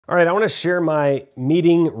All right, I want to share my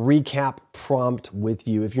meeting recap prompt with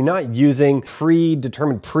you. If you're not using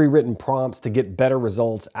predetermined, pre-written prompts to get better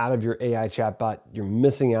results out of your AI chatbot, you're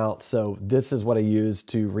missing out. So this is what I use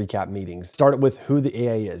to recap meetings. Start it with who the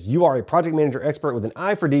AI is. You are a project manager expert with an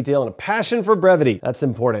eye for detail and a passion for brevity. That's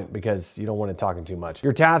important because you don't want it talking too much.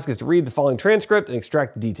 Your task is to read the following transcript and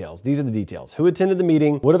extract the details. These are the details. Who attended the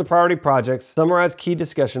meeting? What are the priority projects? Summarize key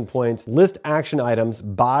discussion points. List action items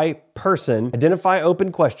by person. Identify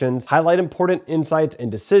open questions. Highlight important insights and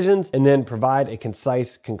decisions. And then provide a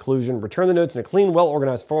concise conclusion. Return the notes in a clean,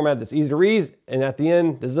 well-organized format that's easy to read. And at the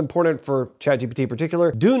end, this is important for ChatGPT in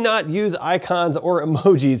particular, do not use icons or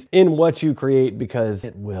emojis in what you create because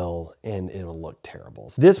it will, and it'll look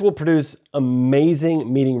terrible. This will produce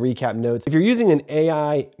amazing meeting recap notes. If you're using an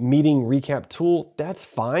AI meeting recap tool, that's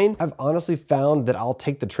fine. I've honestly found that I'll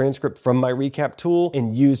take the transcript from my recap tool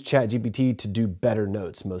and use ChatGPT to do better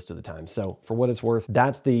notes most of the time. So for what it's worth,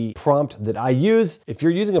 that's the prompt that I use. If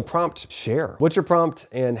you're using a prompt, share. What's your prompt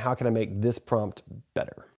and how can I make this prompt better?